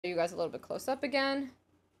you guys a little bit close up again.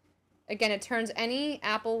 Again, it turns any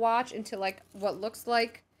Apple Watch into like what looks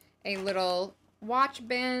like a little watch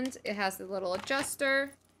band. It has the little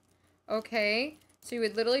adjuster. Okay, so you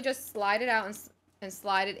would literally just slide it out and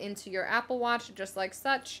slide it into your Apple Watch just like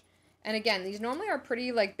such. And again, these normally are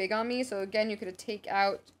pretty like big on me. So again, you could take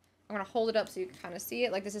out, I'm going to hold it up so you can kind of see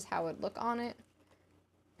it. Like this is how it would look on it.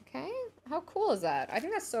 Okay, how cool is that? I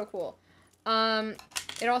think that's so cool.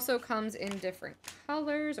 It also comes in different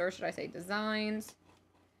colors, or should I say designs.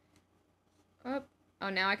 Oh,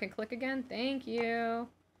 now I can click again. Thank you.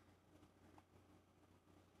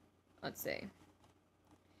 Let's see.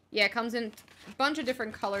 Yeah, it comes in a bunch of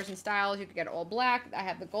different colors and styles. You could get all black. I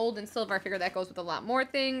have the gold and silver. I figure that goes with a lot more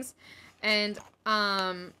things. And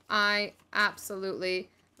I absolutely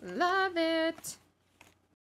love it.